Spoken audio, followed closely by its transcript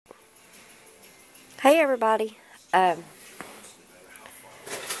Hey everybody, I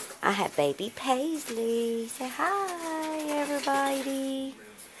have baby Paisley. Say hi everybody.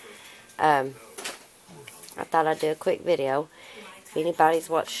 I thought I'd do a quick video. If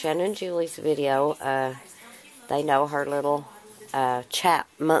anybody's watched Shannon and Julie's video, they know her little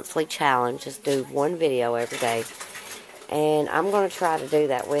monthly challenge is do one video every day. And I'm going to try to do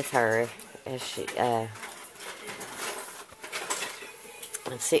that with her if she,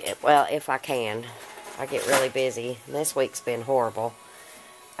 let's see, well, if I can. I get really busy. This week's been horrible.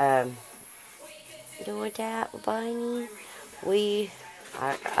 Doing that, Bunny?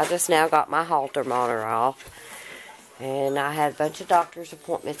 I just now got my halter monitor off. And I had a bunch of doctor's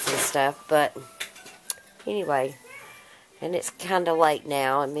appointments and stuff. But anyway, and it's kind of late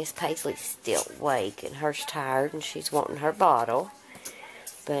now. And Miss Paisley's still awake. And her's tired. And she's wanting her bottle.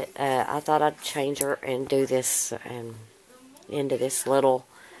 But I thought I'd change her and do this into this little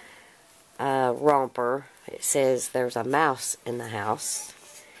romper. It says there's a mouse in the house.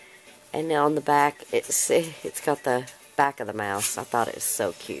 And then on the back, it's got the back of the mouse. I thought it was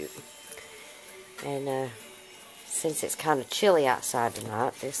so cute. And since it's kind of chilly outside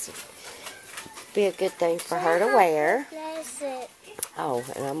tonight, this would be a good thing for her to wear. Oh,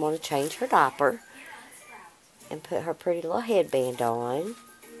 and I'm going to change her diaper and put her pretty little headband on.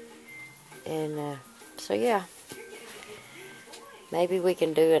 And so yeah. Maybe we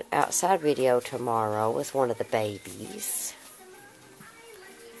can do an outside video tomorrow with one of the babies.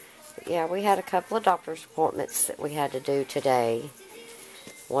 But yeah, we had a couple of doctor's appointments that we had to do today.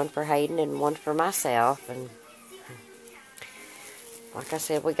 One for Hayden and one for myself. And like I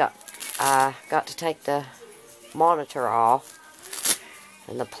said, I got to take the monitor off.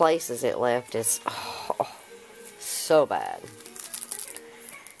 And the places it left is so bad.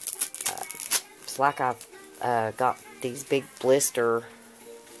 It's like I've got these big blistered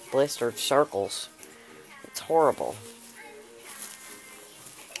circles. It's horrible.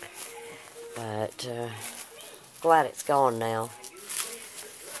 But glad it's gone now.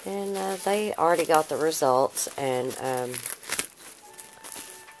 And they already got the results, and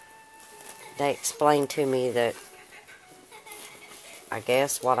they explained to me that I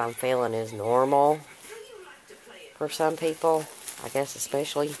guess what I'm feeling is normal for some people. I guess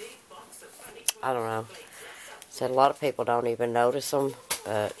especially. I don't know. Said a lot of people don't even notice them,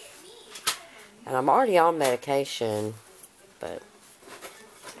 and I'm already on medication, but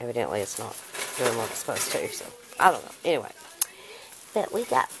evidently it's not doing what it's supposed to, so I don't know. Anyway, but we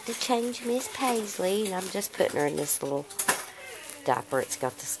got to change Miss Paisley, and I'm just putting her in this little diaper. It's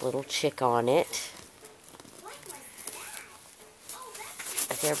got this little chick on it.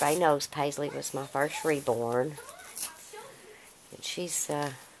 As everybody knows, Paisley was my first reborn, and she's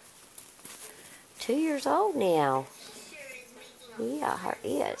 2 years old now. Yeah, her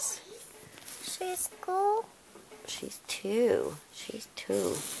is. She's cool. She's 2. She's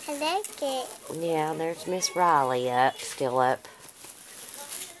 2. I like it. Yeah, there's Miss Riley still up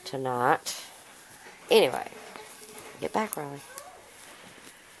tonight. Anyway, get back, Riley.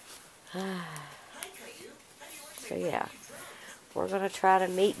 So yeah, we're going to try to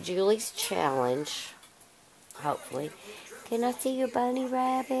meet Julie's challenge, hopefully. Can I see your bunny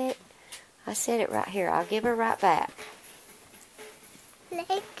rabbit? I said it right here. I'll give her right back.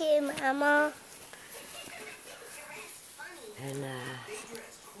 Thank you, Mama. And,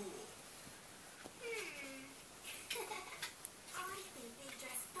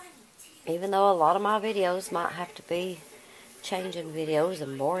 even though a lot of my videos might have to be changing videos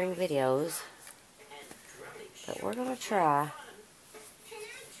and boring videos, but we're going to try.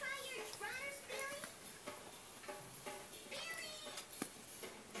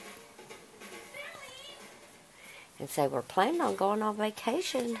 And so we're planning on going on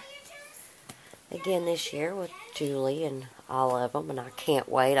vacation again this year with Julie and all of them. And I can't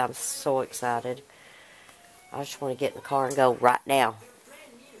wait. I'm so excited. I just want to get in the car and go right now.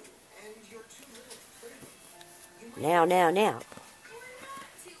 Now.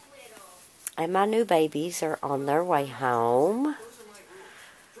 And my new babies are on their way home.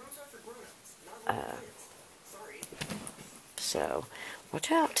 So,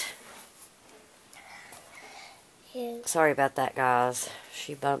 watch out. Sorry about that, guys.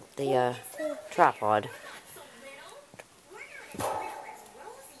 She bumped the tripod.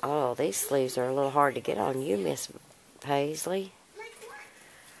 Oh, these sleeves are a little hard to get on you, Miss Paisley.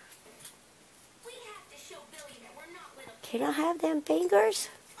 Can I have them fingers?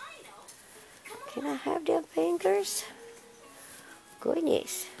 Can I have them fingers?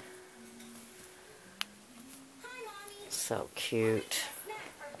 Goodness. So cute.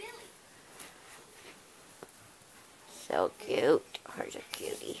 So cute. Here's a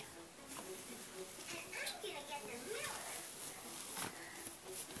cutie.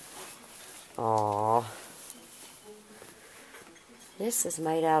 Aww. This is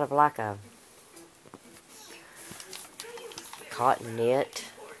made out of like a cotton knit,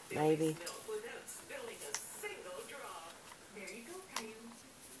 maybe.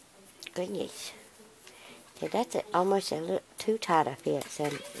 Goodness. Okay, that's almost a little too tight a fit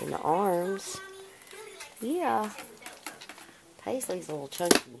in the arms. Yeah. Paisley's a little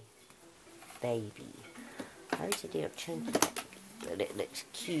chunky baby. Hers a little chunky, but it looks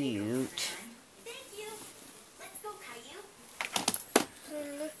cute.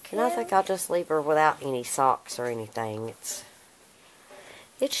 And I think I'll just leave her without any socks or anything.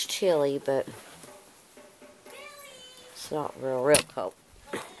 It's chilly, but it's not real cold.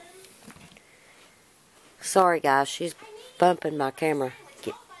 Sorry guys, she's bumping my camera.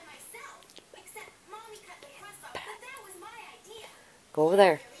 Go over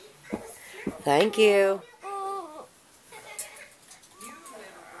there. Thank you.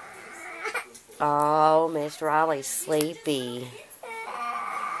 Oh, Miss Riley's sleepy.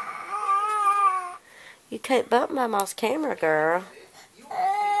 You can't bump Mama's camera, girl.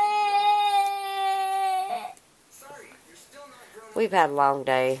 We've had a long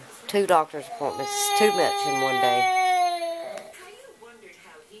day. 2 doctor's appointments. Too much in one day.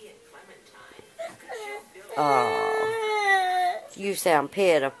 Oh, you sound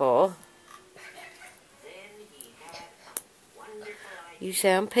pitiful. You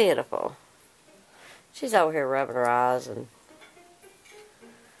sound pitiful. She's over here rubbing her eyes and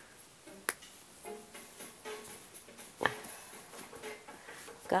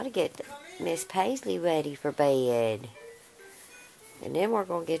gotta get Miss Paisley ready for bed. And then we're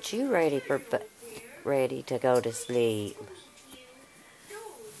gonna get you ready to go to sleep.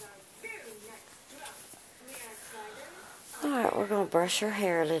 Alright, we're gonna brush her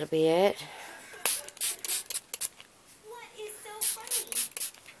hair a little bit.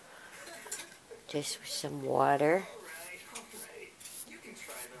 Just with some water.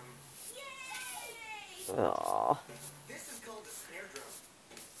 Aww.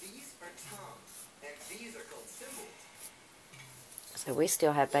 So we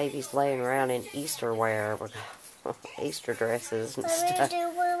still have babies laying around in Easter wear with Easter dresses and stuff. Do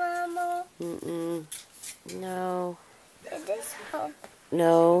it, Mama. No. Is this help?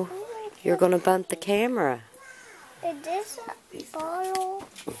 No. You're gonna bump the camera. Is this a bottle?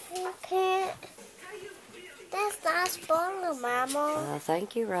 You can't. That's not a bottle, Mama.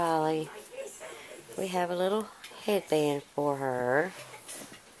 Thank you, Riley. We have a little headband for her.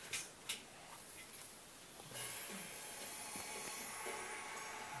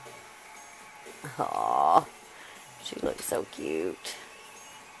 Aww, she looks so cute.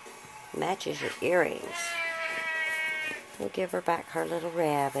 Matches your earrings. We'll give her back her little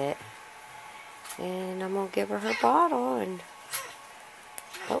rabbit. And I'm going to give her her bottle, and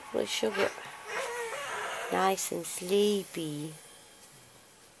hopefully she'll get nice and sleepy.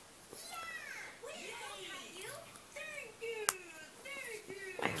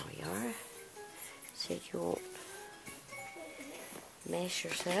 There we are. Said you won't mess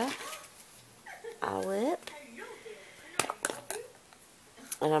yourself all up.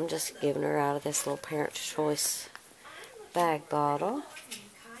 And I'm just giving her out of this little Parent's Choice bag bottle.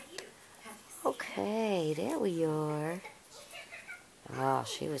 Okay, there we are. Oh,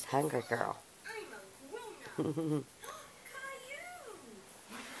 she was hungry, girl.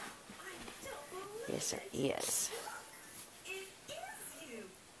 Yes, sir, yes.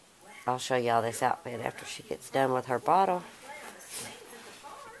 I'll show y'all this outfit after she gets done with her bottle.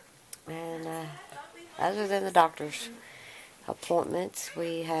 And other than the doctor's appointments,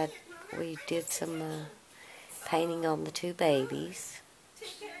 we did some painting on the 2 babies.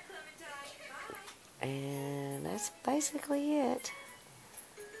 And that's basically it.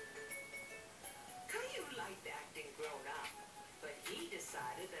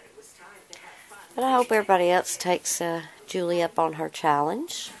 But I hope everybody else takes Julie up on her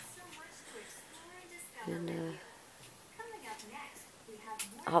challenge. And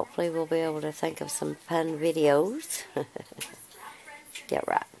hopefully we'll be able to think of some fun videos. Yeah,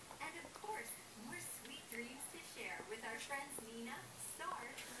 right.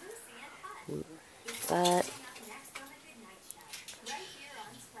 But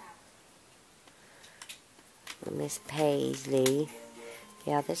Miss Paisley,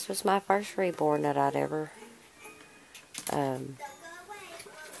 yeah, this was my first reborn that I'd ever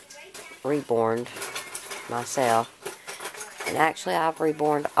reborned myself. And actually I've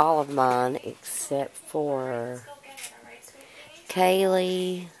reborned all of mine except for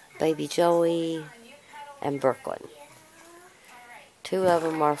Kaylee, baby Joey, and Brooklyn. 2 of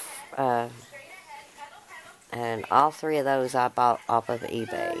them are and all 3 of those I bought off of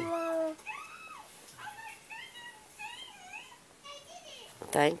eBay.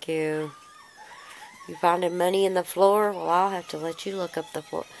 Thank you. You finding money in the floor? Well, I'll have to let you look up the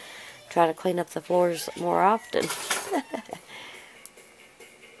floor. Try to clean up the floors more often.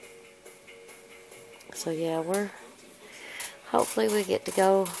 So yeah, hopefully we get to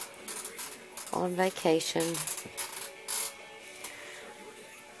go on vacation.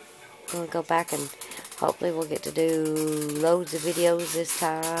 We'll go back and hopefully we'll get to do loads of videos this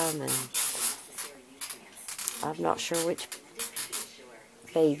time. And I'm not sure which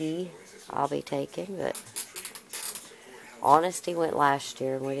baby I'll be taking, but Honesty went last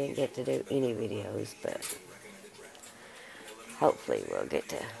year and we didn't get to do any videos, but hopefully we'll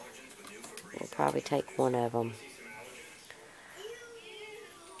probably take one of them.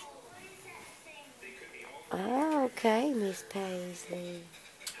 Oh, okay, Miss Paisley.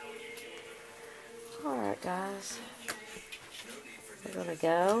 Alright, guys. We're going to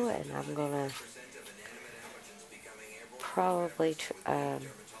go, and I'm going to probably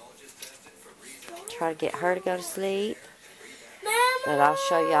try to get her to go to sleep. But I'll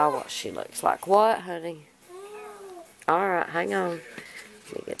show y'all what she looks like. What, honey? Alright, hang on.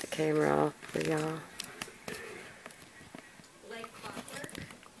 Let me get the camera off for y'all.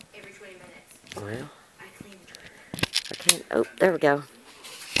 Well, I can't. Oh, there we go.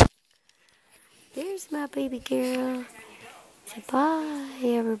 There's my baby girl. Say bye,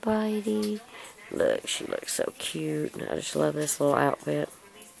 everybody. Look, she looks so cute. I just love this little outfit.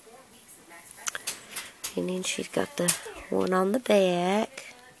 And then she's got the one on the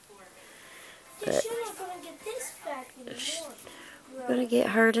back. But we're going to get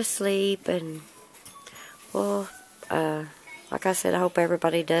her to sleep. And, well, like I said, I hope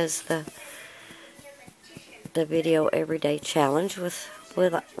everybody does the video everyday challenge with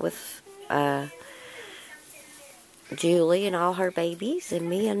Julie and all her babies, and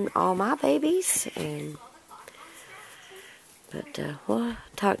me and all my babies. But we'll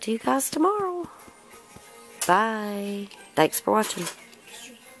talk to you guys tomorrow. Bye. Thanks for watching.